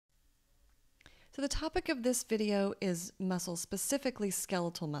So the topic of this video is muscles, specifically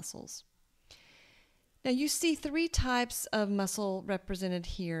skeletal muscles. Now you see three types of muscle represented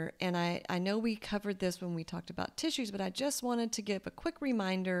here, and I know we covered this when we talked about tissues, but I just wanted to give a quick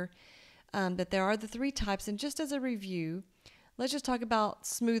reminder that there are the three types. And just as a review, let's just talk about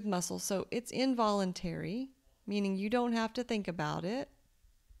smooth muscle. So it's involuntary, meaning you don't have to think about it.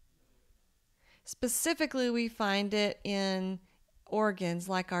 Specifically, we find it in organs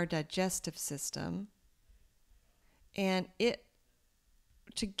like our digestive system, and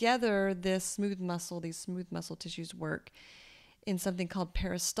together these smooth muscle tissues work in something called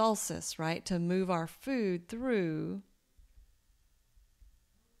peristalsis, right, to move our food through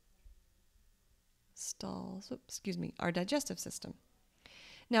our digestive system.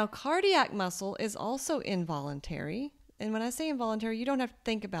 Now, cardiac muscle is also involuntary, and when I say involuntary, you don't have to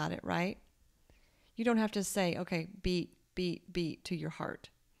think about it, right? You don't have to say, okay, beat, beat, beat to your heart,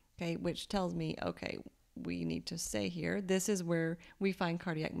 okay, which tells me, okay, we need to say here, this is where we find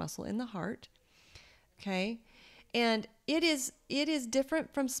cardiac muscle in the heart, okay? And it is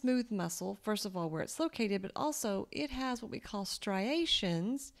different from smooth muscle, first of all, where it's located, but also it has what we call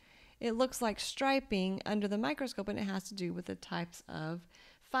striations. It looks like striping under the microscope, and it has to do with the types of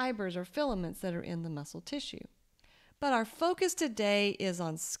fibers or filaments that are in the muscle tissue. But our focus today is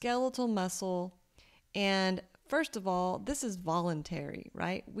on skeletal muscle. And first of all, this is voluntary,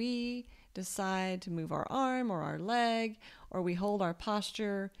 right? We decide to move our arm or our leg, or we hold our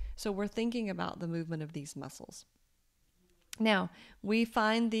posture. So we're thinking about the movement of these muscles. Now, we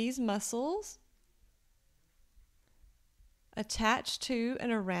find these muscles attached to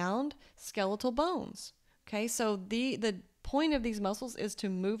and around skeletal bones. Okay, so the point of these muscles is to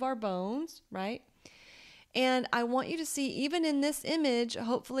move our bones, right? And I want you to see, even in this image,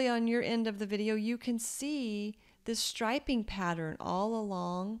 hopefully on your end of the video, you can see this striping pattern all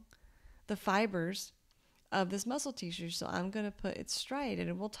along the fibers of this muscle tissue. So I'm going to put it striated,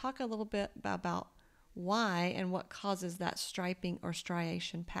 and we'll talk a little bit about why and what causes that striping or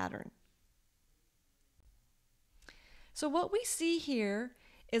striation pattern. So what we see here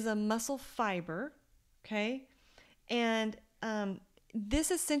is a muscle fiber, okay? And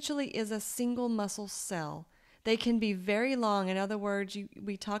this essentially is a single muscle cell. They can be very long. In other words,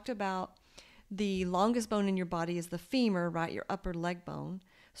 we talked about the longest bone in your body is the femur, right? Your upper leg bone.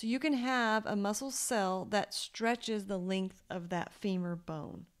 So you can have a muscle cell that stretches the length of that femur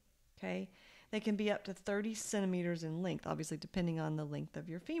bone, okay? They can be up to 30 centimeters in length, obviously depending on the length of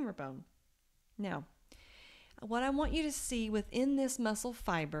your femur bone. Now, what I want you to see within this muscle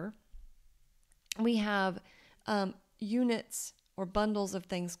fiber, we have units or bundles of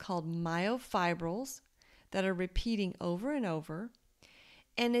things called myofibrils that are repeating over and over.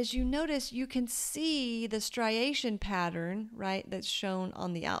 And as you notice, you can see the striation pattern, right, that's shown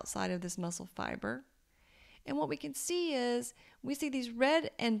on the outside of this muscle fiber. And what we can see is we see these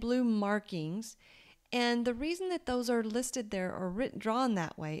red and blue markings. And the reason that those are listed there or drawn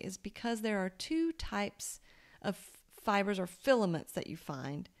that way is because there are two types of fibers or filaments that you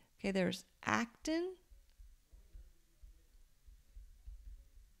find. Okay, there's actin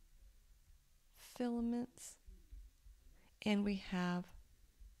filaments, and we have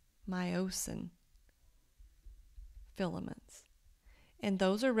myosin filaments. And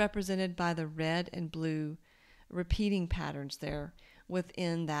those are represented by the red and blue repeating patterns there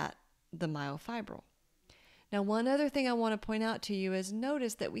within the myofibril. Now, one other thing I want to point out to you is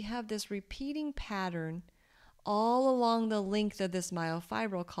notice that we have this repeating pattern all along the length of this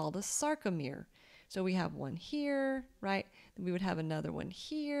myofibril called a sarcomere. So we have one here, right? We would have another one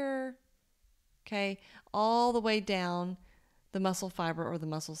here, okay? All the way down the muscle fiber or the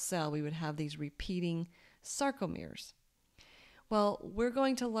muscle cell, we would have these repeating sarcomeres. Well, we're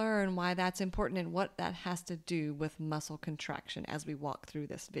going to learn why that's important and what that has to do with muscle contraction as we walk through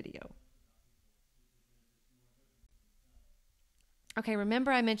this video. Okay,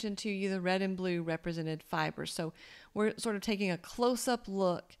 remember I mentioned to you the red and blue represented fibers. So we're sort of taking a close-up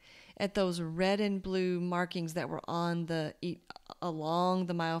look at those red and blue markings that were on along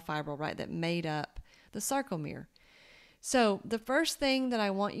the myofibril, right, that made up the sarcomere. So the first thing that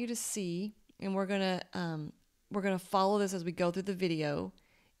I want you to see, and we're gonna follow this as we go through the video,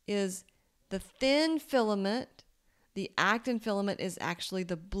 is the thin filament. The actin filament is actually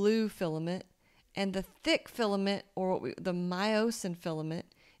the blue filament, and the thick filament, or the myosin filament,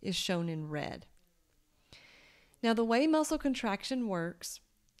 is shown in red. Now, the way muscle contraction works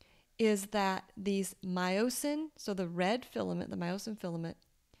is that these myosin, so the red filament, the myosin filament,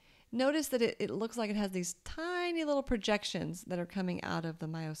 notice that it looks like it has these tiny little projections that are coming out of the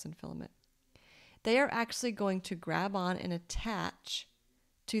myosin filament. They are actually going to grab on and attach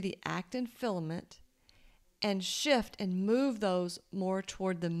to the actin filament and shift and move those more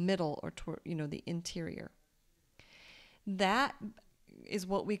toward the middle or toward, the interior. That is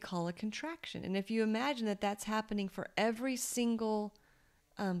what we call a contraction. And if you imagine that that's happening for every single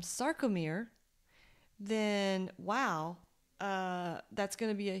sarcomere, then wow, that's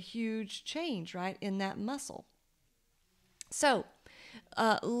going to be a huge change, right, in that muscle. So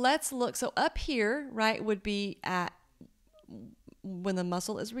let's look. So up here, right, would be at when the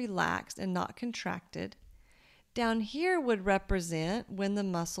muscle is relaxed and not contracted. Down here would represent when the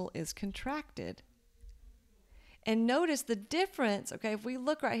muscle is contracted. And notice the difference, okay, if we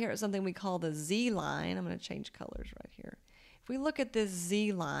look right here at something we call the Z line, I'm going to change colors right here. If we look at this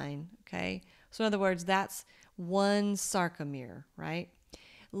Z line, okay, so in other words, that's one sarcomere, right?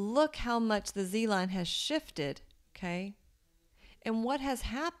 Look how much the Z line has shifted, okay? And what has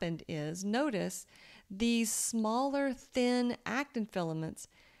happened is, notice, these smaller, thin actin filaments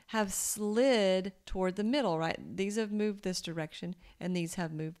have slid toward the middle, right? These have moved this direction, and these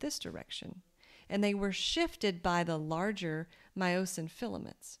have moved this direction. And they were shifted by the larger myosin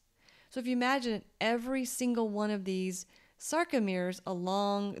filaments. So if you imagine every single one of these sarcomeres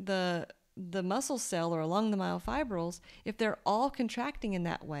along the muscle cell or along the myofibrils, if they're all contracting in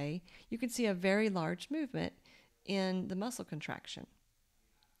that way, you can see a very large movement in the muscle contraction.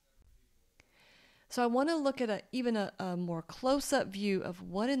 So I want to look at even a more close-up view of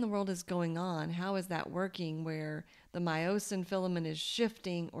what in the world is going on. How is that working where the myosin filament is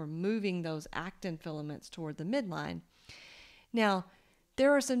shifting or moving those actin filaments toward the midline? Now,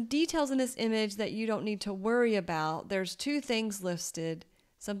 there are some details in this image that you don't need to worry about. There's two things listed,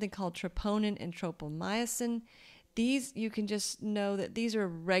 something called troponin and tropomyosin. These, you can just know that these are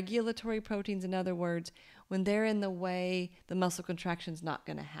regulatory proteins. In other words, when they're in the way, the muscle contraction is not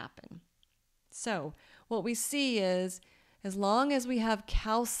going to happen. So what we see is, as long as we have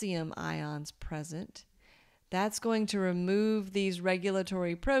calcium ions present, that's going to remove these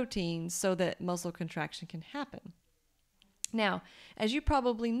regulatory proteins so that muscle contraction can happen. Now, as you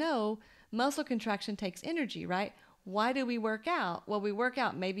probably know, muscle contraction takes energy, right? Why do we work out? Well, we work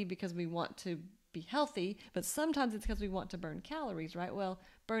out maybe because we want to be healthy, but sometimes it's because we want to burn calories, right? Well,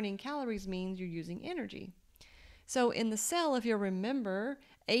 burning calories means you're using energy. So in the cell, if you remember,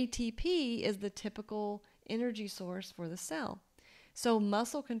 ATP is the typical energy source for the cell. So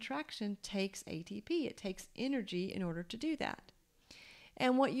muscle contraction takes ATP. It takes energy in order to do that.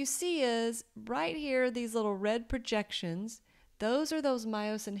 And what you see is right here, these little red projections, those are those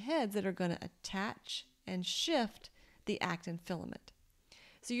myosin heads that are going to attach and shift the actin filament.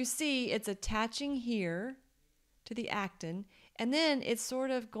 So you see it's attaching here to the actin, and then it's sort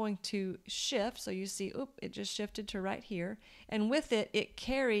of going to shift. So you see, it just shifted to right here. And with it, it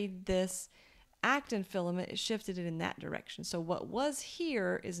carried this actin filament. It shifted it in that direction. So what was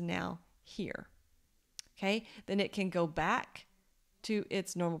here is now here. Okay? Then it can go back to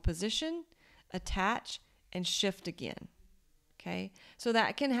its normal position, attach, and shift again. Okay? So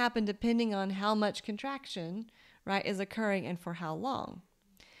that can happen depending on how much contraction, right, is occurring and for how long.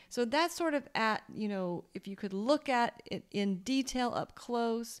 So that's sort of at, if you could look at it in detail up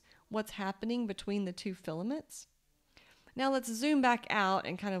close, what's happening between the two filaments. Now let's zoom back out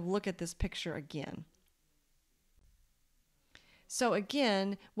and kind of look at this picture again. So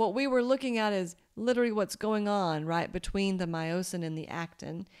again, what we were looking at is literally what's going on, right, between the myosin and the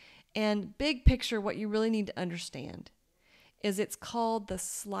actin. And big picture, what you really need to understand is it's called the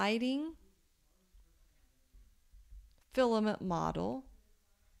sliding filament model.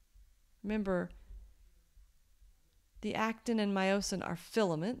 Remember, the actin and myosin are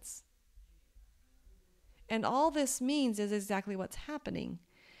filaments. And all this means is exactly what's happening.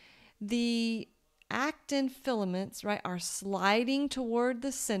 The actin filaments, right, are sliding toward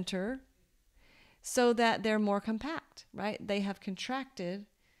the center so that they're more compact, right? They have contracted,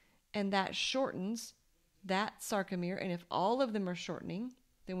 and that shortens that sarcomere. And if all of them are shortening,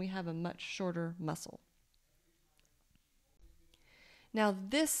 then we have a much shorter muscle. Now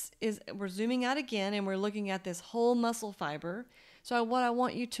we're zooming out again and we're looking at this whole muscle fiber. So what I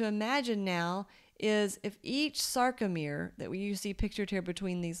want you to imagine now is if each sarcomere that you see pictured here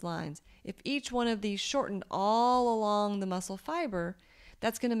between these lines, if each one of these shortened all along the muscle fiber,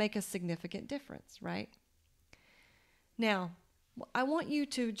 that's going to make a significant difference, right? Now, I want you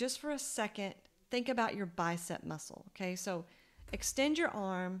to, just for a second, think about your bicep muscle, okay? So extend your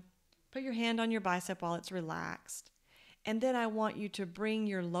arm, put your hand on your bicep while it's relaxed. And then I want you to bring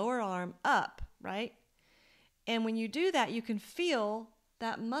your lower arm up, right? And when you do that, you can feel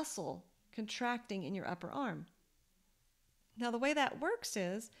that muscle contracting in your upper arm. Now, the way that works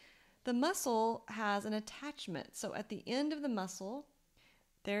is the muscle has an attachment. So at the end of the muscle,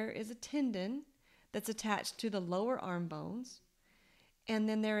 there is a tendon that's attached to the lower arm bones. And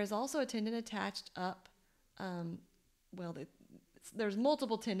then there is also a tendon attached up, well, there's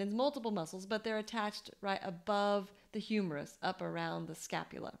multiple tendons, multiple muscles, but they're attached right above the humerus, up around the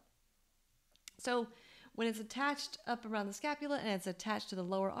scapula. So when it's attached up around the scapula and it's attached to the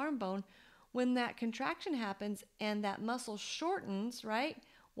lower arm bone, when that contraction happens and that muscle shortens, right,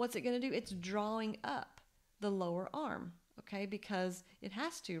 what's it going to do? It's drawing up the lower arm, okay, because it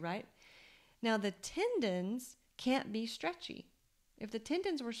has to, right? Now, the tendons can't be stretchy. If the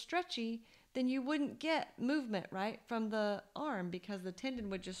tendons were stretchy, then you wouldn't get movement, right, from the arm because the tendon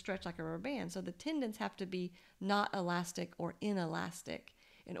would just stretch like a rubber band. So the tendons have to be not elastic or inelastic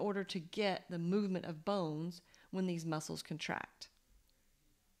in order to get the movement of bones when these muscles contract.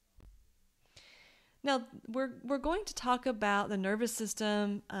 Now, we're going to talk about the nervous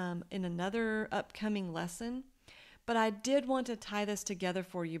system in another upcoming lesson, but I did want to tie this together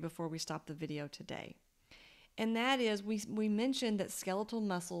for you before we stop the video today. And that is, we mentioned that skeletal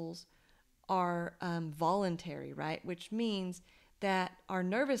muscles are voluntary, right? Which means that our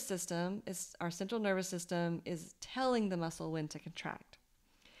nervous system, our central nervous system, is telling the muscle when to contract.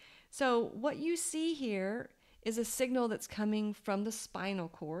 So what you see here is a signal that's coming from the spinal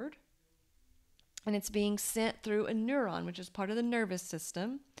cord, and it's being sent through a neuron, which is part of the nervous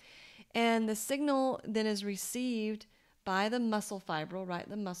system. And the signal then is received by the muscle fibril, right,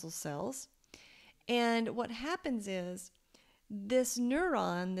 the muscle cells. And what happens is this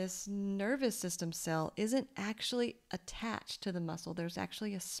neuron, this nervous system cell, isn't actually attached to the muscle. There's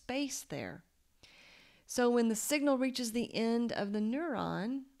actually a space there. So when the signal reaches the end of the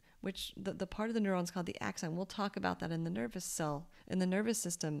neuron, which the part of the neuron is called the axon, we'll talk about that in the nervous cell, in the nervous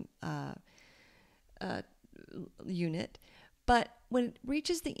system unit. But when it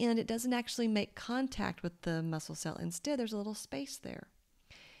reaches the end, it doesn't actually make contact with the muscle cell. Instead, there's a little space there.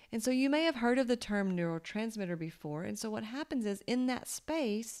 And so you may have heard of the term neurotransmitter before. And so what happens is in that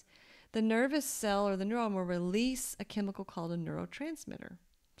space, the nervous cell or the neuron will release a chemical called a neurotransmitter.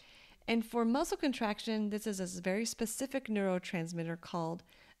 And for muscle contraction, this is a very specific neurotransmitter called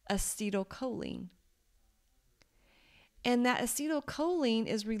acetylcholine. And that acetylcholine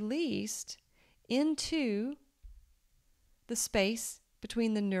is released into the space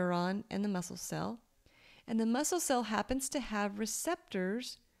between the neuron and the muscle cell. And the muscle cell happens to have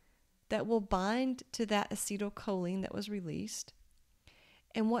receptors that will bind to that acetylcholine that was released.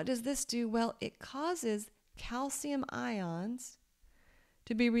 And what does this do? Well, it causes calcium ions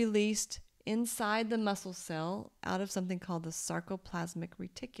to be released inside the muscle cell out of something called the sarcoplasmic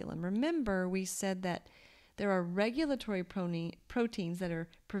reticulum. Remember, we said that there are regulatory proteins that are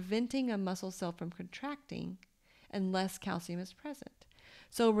preventing a muscle cell from contracting unless calcium is present.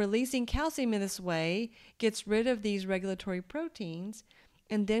 So releasing calcium in this way gets rid of these regulatory proteins,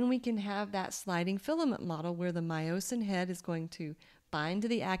 and then we can have that sliding filament model where the myosin head is going to bind to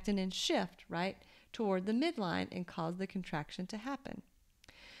the actin and shift, right, toward the midline and cause the contraction to happen.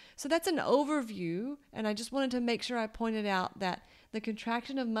 So that's an overview, and I just wanted to make sure I pointed out that the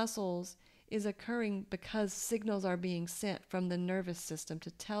contraction of muscles is occurring because signals are being sent from the nervous system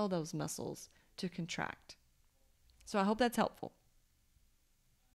to tell those muscles to contract. So I hope that's helpful.